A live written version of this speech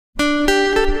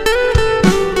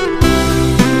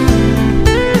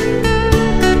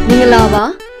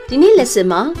Malava, Dini lesson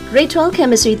ma, Grade 12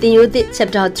 Chemistry Theory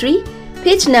Chapter 3,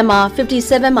 page number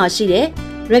 57 ma shire,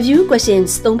 review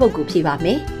questions tongboku phiba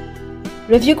me.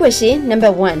 Review question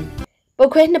number 1.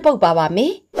 Pokwe na pokbaba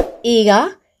me.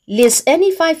 Ega, list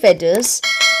any 5 factors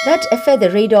that affect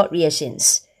the rate of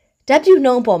reactions. W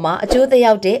known poma a jo the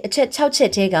yauk de a chet chow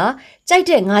chet tega, jai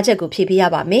de nga chet ko phip ya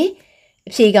ba me.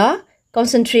 Phega,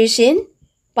 concentration,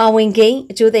 powering gain,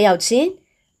 a jo the yauk chin,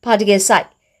 particle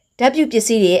size. W ပစ္စ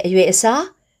ည်းရဲ့အရွယ်အစား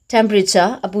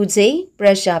temperature အပူချိန်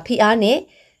pressure ဖိအားနဲ့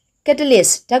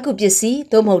catalyst ဓာတ်ကူပစ္စည်း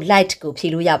သို့မဟုတ် light ကိုဖြ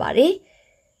ည့်လို့ရပါတယ်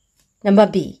။ Number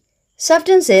B.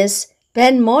 Substances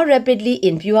burn more rapidly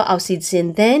in pure oxygen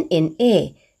than in air.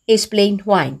 Explain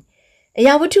why. အ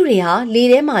ရာဝတ္ထုတွေဟာလေ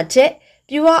ထဲမှာထက်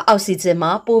pure oxygen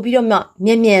မှာပိုပြီးတော့မှမြ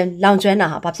န်လောင်ကျွမ်းတာ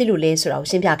ဟာဘာဖြစ်လို့လဲဆိုတာကို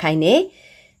ရှင်းပြခိုင်းတယ်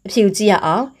။အဖြေကိုကြည့်ရ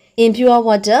အောင်။ In pure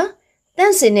water တ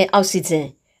န့်စင်တဲ့ oxygen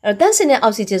တန့်စင်တဲ့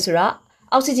oxygen ဆိုတာ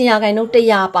oxygen ရာခိုင်နှုန်း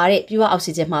100ပါတဲ့ pure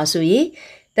oxygen မှာဆိုရင်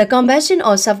the combustion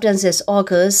of substances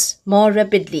occurs more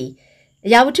rapidly အ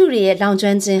ရာဝတ္ထုတွေရဲ့လောင်ကျွ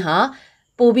မ်းခြင်းဟာ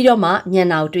ပိုပြီးတော့မှမြန်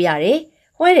တာကိုတွေ့ရတယ်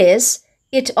whereas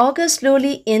it occurs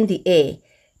slowly in the air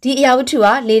ဒီအရာဝတ္ထု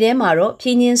ဟာလေထဲမှာတော့ဖြ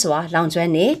ည်းဖြည်းစွာလောင်ကျွ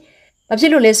မ်းနေဘာဖြ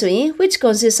စ်လို့လဲဆိုရင် which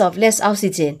consists of less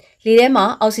oxygen လေထဲမှာ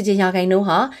oxygen ရာခိုင်နှုန်း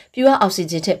ဟာ pure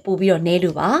oxygen ထက်ပိုပြီးတော့နည်း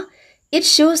လို့ပါ it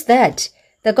shows that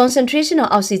the concentration of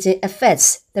oxygen affects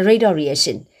the rate of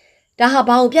reactionဒါဟာ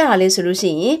ဘာကိုပြတာလဲဆိုလို့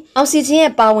ရှိရင်အောက်ဆီဂျင်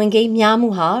ရဲ့ပါဝင်ကိန်းများမှု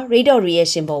ဟာ rate of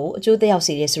reaction ပေါ်ကိုအကျိုးသက်ရောက်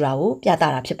စေတယ်ဆိုတာကိုပြသ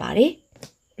တာဖြစ်ပါတယ်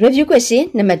Review question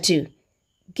number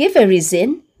 2 Give a reason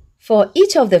for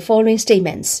each of the following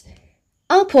statements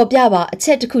အောက်ဖော်ပြပါအချ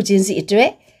က်တစ်ခုချင်းစီအတွ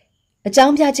က်အကြော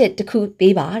င်းပြချက်တစ်ခု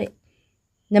ပေးပါတဲ့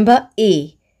Number A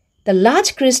The large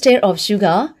crystal of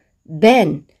sugar burn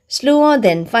slower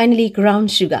than finely ground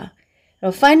sugar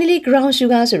finely ground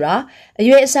sugar ဆိုတာအ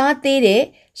ရွယ်အစားသေးတဲ့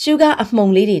sugar အမှု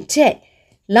န်လေးတွေထက်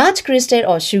large crystal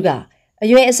of sugar အ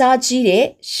ရွယ်အစားကြီးတဲ့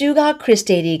sugar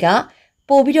crystal တွေက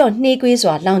ပိုပြီးတော့နှေးကွေး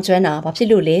စွာလောင်ကျွမ်းတာဘာဖြစ်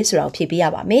လို့လဲဆိုတာကိုဖြေပေးရ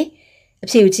ပါမယ်အ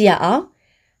ဖြေကိုကြည့်ရအောင်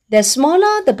The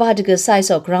smaller the particle size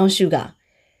of ground sugar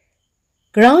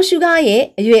ground sugar ရဲ့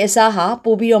အရွယ်အစားဟာ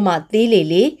ပိုပြီးတော့မှသေးလေ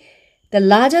လေ the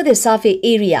larger the surface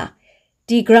area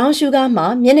ဒီ ground sugar မှာ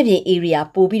မျက်နှာပြင် area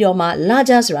ပိုပြီးတော့မှ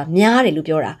larger ဆိုတာများတယ်လို့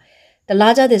ပြောတာ the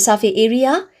larger the surface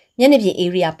area မျက်နှာပြင်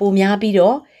area ပိုများပြီး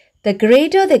တော့ the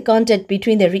greater the contact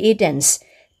between the reactants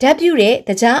W တဲ့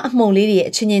တခြားအမှုန်လေးတွေရဲ့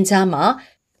အချင်းချင်းကြားမှာ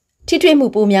ထိတွေ့မှု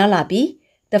ပိုများလာပြီး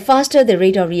the faster the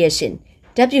rate of reaction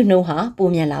W နှုန်းဟာပို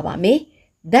မြန်လာပါမယ်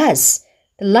Thus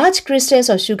the large crystals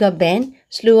of sugar burn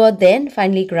slower than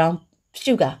finely ground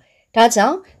sugar ဒါကြော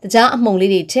င့်တခြားအမှုန်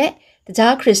လေးတွေထက်တ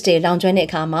ခြား crystal လောင်ကျွမ်းတဲ့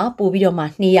အခါမှာပိုပြီးတော့မှ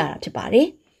နှေးရတာဖြစ်ပါတယ်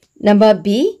Number B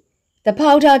The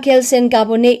powder calcium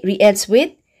carbonate reacts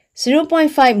with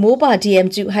 0.5 mol per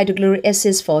dm2 hydrochloric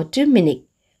acid for 2 minutes,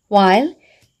 while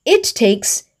it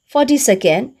takes 40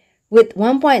 seconds with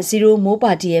 1.0 mol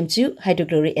per dm2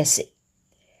 hydrochloric acid.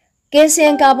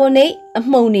 Calcium carbonate အ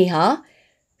မှုန်တွေဟာ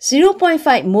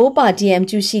 0.5 mol per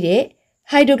dm2 ရှိတဲ့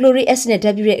hydrochloric acid နဲ့ဓာ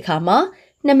တ်ပြုတဲ့အခါမှာ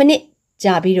2မိနစ်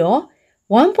ကြာပြီးတော့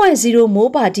 1.0 mol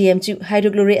per dm2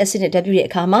 hydrochloric acid နဲ့ဓာတ်ပြုတဲ့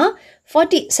အခါမှာ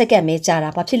40 seconds ပဲကြာတာ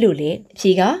ဘာဖြစ်လို့လဲအ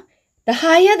ဖြေက The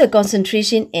higher the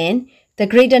concentration and the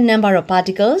greater number of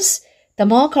particles, the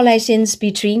more collisions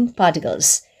between particles.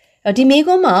 ဒီမေ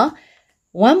ကွန်းမှာ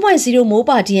 1.0 mol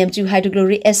per dm2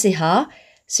 hydrochloric acid ဟာ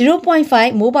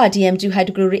 0.5 mol per dm2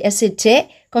 hydrochloric acid ထက်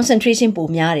concentration ပို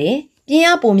များတယ်။ပြင်း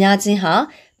အားပိုများခြင်းဟာ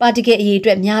particle အရေအ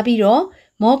တွက်များပြီးတော့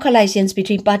more collisions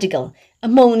between particles အ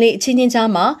မှုန်လေးအချင်းချင်းကြား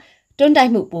မှာတွန်းတို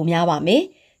က်မှုပိုများပါမယ်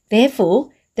။ Therefore,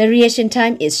 the reaction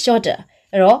time is shorter.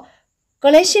 အဲ့တော့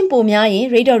collision ပိုများရင်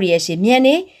rate of reaction မြန်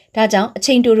နေဒါကြောင့်အ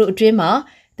ချိန်တိုအတွင်းမှာ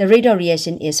the rate of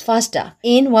reaction is faster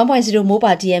in 1.0 mol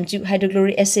per dm2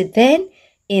 hydrochloric acid than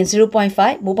in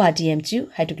 0.5 mol per dm2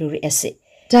 hydrochloric acid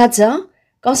ဒါကြောင့်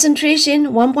concentration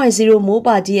 1.0 mol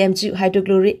per dm2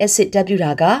 hydrochloric acid ဓာတ်ပြု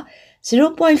တာက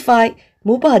 0.5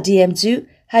 mol per dm2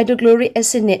 hydrochloric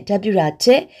acid နဲ့ဓာတ်ပြုတာ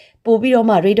တဲ့ပိုပြီးတော့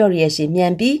မှ rate of reaction မြ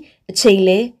န်ပြီးအချိန်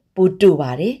လဲပိုတို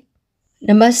ပါတယ်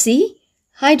Number C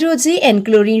Hydrogen and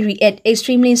chlorine react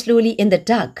extremely slowly in the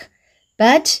dark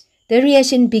but the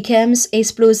reaction becomes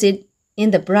explosive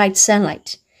in the bright sunlight.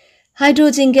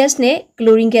 Hydrogen gas နဲ့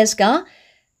chlorine gas က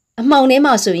အမှောင်ထဲ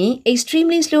မှာဆိုရင်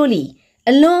extremely slowly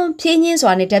အလွန်ဖြည်းညှင်း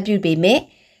စွာနဲ့ဓာတ်ပြုပေမဲ့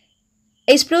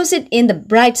explosive in the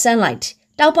bright sunlight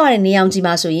တောက်ပတဲ့နေရောင်ခြည်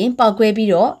မှာဆိုရင်ပေါက်ကွဲပြီး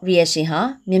တော့ reaction ဟာ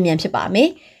မြန်ဖြစ်ပါမယ်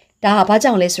။ဒါဟာဘာ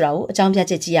ကြောင့်လဲဆိုတာကိုအကြောင်းပြ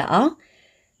ချက်ကြည့်ရအောင်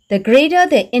။ The greater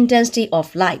the intensity of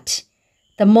light,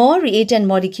 the more reactant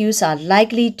molecules are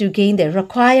likely to gain the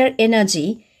required energy,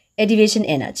 activation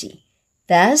energy.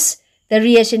 Thus, the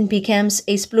reaction becomes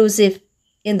explosive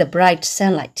in the bright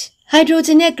sunlight.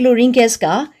 Hydrogen နဲ့ chlorine gas က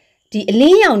ဒီအလ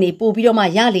င်းရောင်တွေပို့ပြီးတော့မှ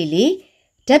ရလေလေ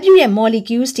ဓာတ်ပြုတဲ့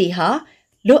molecules တွေဟာ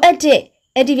လိုအပ်တဲ့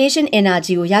activation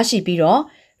energy ကိုရရှိပြီးတော့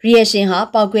reaction ဟာ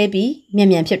ပေါက်ကွဲပြီးမြ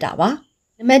န်ဖြစ်တာပါ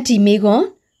နံပါတ် D မေးခွန်း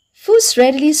Foods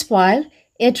readily spoil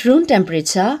at room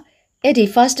temperature at a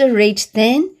faster rate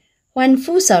than when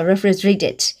foods are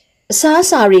refrigerated အစားအ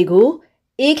စာတွေကို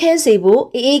အေးခဲစေဖို့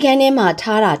အေးခန်းထဲမှာ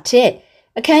ထားတာတဲ့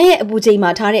အခန်းရဲ့အပူချိန်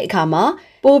မှာထားတဲ့အခါမှာ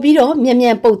ပိုပြီးတော့မြ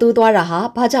န်ပုတ်သိုးသွားတာဟာ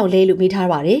ဘာကြောင့်လဲလို့မေးထား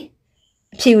ပါတယ်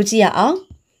အဖြေကိုကြည့်ရအောင်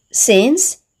Since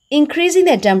increasing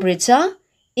the temperature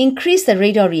increase the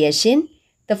rate of reaction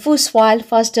the food spoil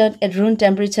faster at room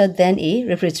temperature than a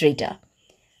refrigerator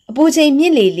အပူချိန်မြ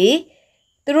င့်လေ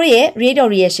သူတို့ရဲ့ rate of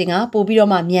reaction ကပိုပြီးတော့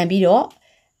မှမြန်ပြီးတော့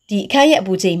ဒီအခန်းရဲ့အ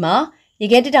ပူချိန်မှာရေ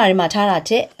ခဲတက်တာတွေမှာထားတာ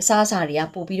တဲ့အစားအစာတွေက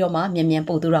ပိုပြီးတော့မှမြန်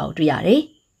ပုတ်သိုးတာကိုတွေ့ရတယ်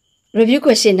Review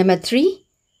question number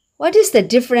 3 What is the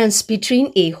difference between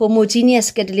a homogeneous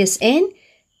catalyst and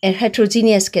a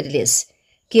heterogeneous catalyst?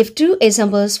 Give 2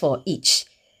 examples for each.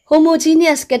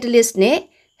 Homogeneous catalyst နဲ့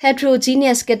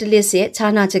heterogeneous catalyst ရဲ့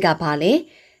ခြားနာချက်ကဘာလဲ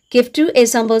Give 2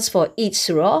 examples for each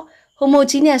ဆိုတော့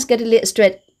homogeneous catalyst အတွ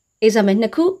က် example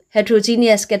 2ခု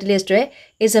heterogeneous catalyst အတွက်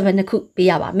example 2ခုပေး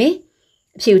ရပါမယ်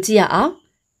အဖြေကိုကြည့်ရအောင်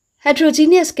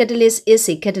Heterogeneous catalyst is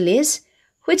a catalyst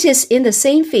which is in the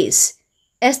same phase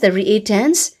as the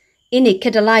reactants in a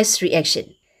catalyzed reaction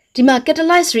ဒီမှာ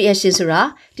catalyzed reaction ဆိုတာ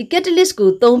ဒီ catalyst ကို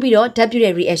သုံးပြီးတော့ဓာတ်ပြု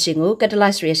တဲ့ reaction ကို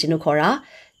catalyzed reaction လို့ခေါ်တာ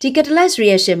ဒီ catalyzed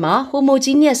reaction မှာ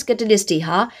homogeneous catalyst တွေ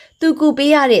ဟာသူကူ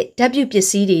ပေးရတဲ့ဓာတ်ပြုပစ္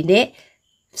စည်းတွေနဲ့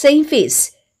same phase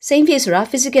ဆိုတာ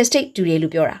physical state တူတယ်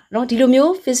လို့ပြောတာเนาะဒီလို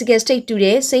မျိုး physical state တူတ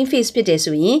ယ် same phase ဖြစ်တယ်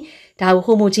ဆိုရင်ဒါကို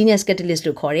homogeneous catalyst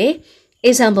လို့ခေါ်တယ်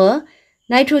example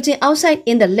nitrogen oxide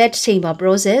in the lead chamber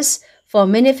process for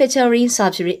manufacturing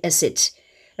sulfuric acid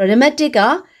နံပါတ်1က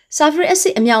sulfuric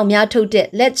acid အမြောက်အများထုတ်တဲ့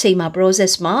lead chamber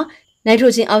process မှာ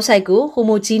nitrogen oxide ကို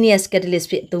homogeneous catalyst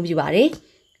ဖြစ်အသုံးပြုပါတယ်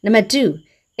နံပါတ်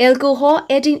2 alcohol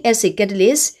adding acid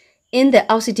catalyst in the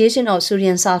oxidation of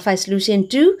sodium sulfide solution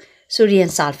to sodium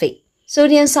sulfate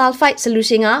sodium sulfide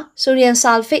solution က sodium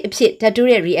sulfate အဖြစ်ဓာတ်တိုး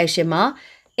တဲ့ reaction မှာ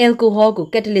alcohol ကို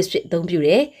catalyst ဖြစ်အသုံးပြုတ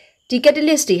ယ်ဒီ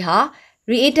catalyst တွေဟာ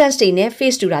reactants တွေနဲ့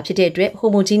phase တူတာဖြစ်တဲ့အတွက်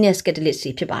homogeneous catalyst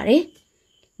တွေဖြစ်ပါတယ်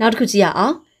နောက်တစ်ခုကြည့်ရအော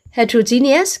င်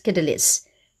heterogeneous catalyst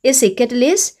is a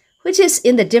catalyst which is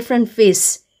in the different phase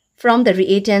from the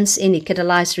reactants in a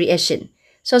catalyzed reaction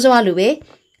ဆိုလိုပဲ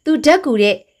သူဓာတ်ကူ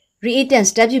တဲ့ reactants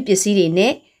ဓာတ်ပြုပစ္စည်းတွေ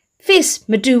နဲ့ phase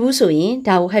မတူဘူးဆိုရင်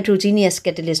ဒါကို heterogeneous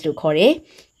catalyst လို့ခေါ်တယ်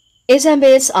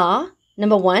examples are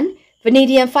number 1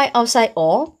 vanadium oxide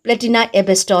or platinum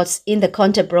asbestos in the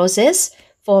contact process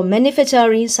for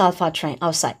manufacturing sulfur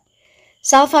trioxide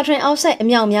sulfur trioxide အ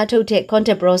မြောက်အများထုတ်တဲ့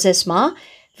contact process မှာ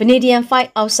vanadium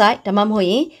oxide ဒါမှမဟုတ်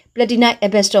ရင် platinum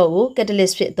asbestos ကို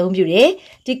catalyst ဖြစ်အသုံးပြုတယ်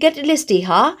ဒီ catalyst တွေ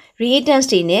ဟာ reactants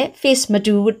တွေနဲ့ phase မ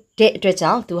တူတဲ့အတွက်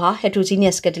ကြောင့်သူဟာ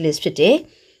heterogeneous catalyst ဖြစ်တယ်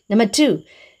number 2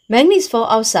 manganese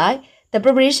oxide the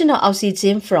preparation of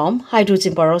oxygen from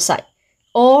hydrogen peroxide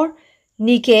or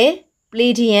nickel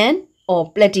palladium or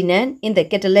platinum in the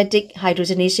catalytic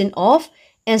hydrogenation of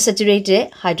unsaturated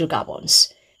hydrocarbons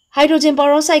hydrogen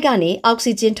peroxide ကနေ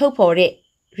oxygen ထုတ်ဖော်တဲ့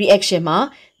reaction မှာ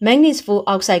manganese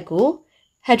oxide ကို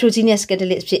heterogeneous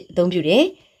catalyst ဖြစ်အသုံးပြုတယ်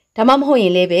ဒါမှမဟုတ်ရ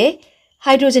င်လည်းပဲ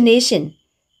hydrogenation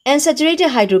unsaturated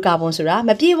hydrocarbon ဆိုတာမ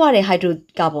ပြည့်ဝတဲ့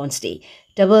hydrocarbons တွေ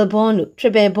double bond တို့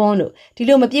triple bond တို့ဒီ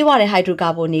လိုမပြည့်ဝတဲ့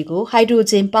hydrocarbon တွေကို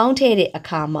hydrogen ပေါင်းထည့်တဲ့အ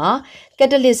ခါမှာ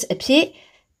catalyst အဖြစ်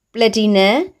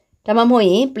platinum ဒါမှမဟုတ်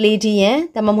ရင် palladium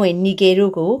ဒါမှမဟုတ်ရင် nickel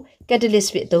တို့ကို catalyst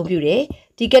ဖြစ်အသုံးပြုတယ်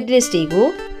ဒီ catalyst တွေကို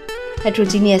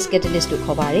heterogeneous catalyst လို့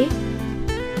ခေါ်ပါတယ်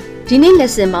ဒီနေ့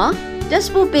lesson မှာ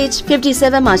textbook page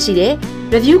 57မှာရှိတဲ့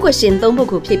review question 3 ပုဒ်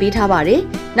ကိုဖြည့်ပေးထားပါတယ်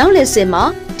နောက် lesson မှာ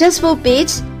textbook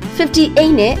page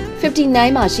 58နဲ့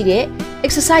59မှာရှိတဲ့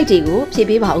exercise တွေကိုဖြည့်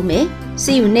ပေးပါဦးမယ်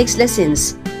See you next lessons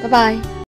bye bye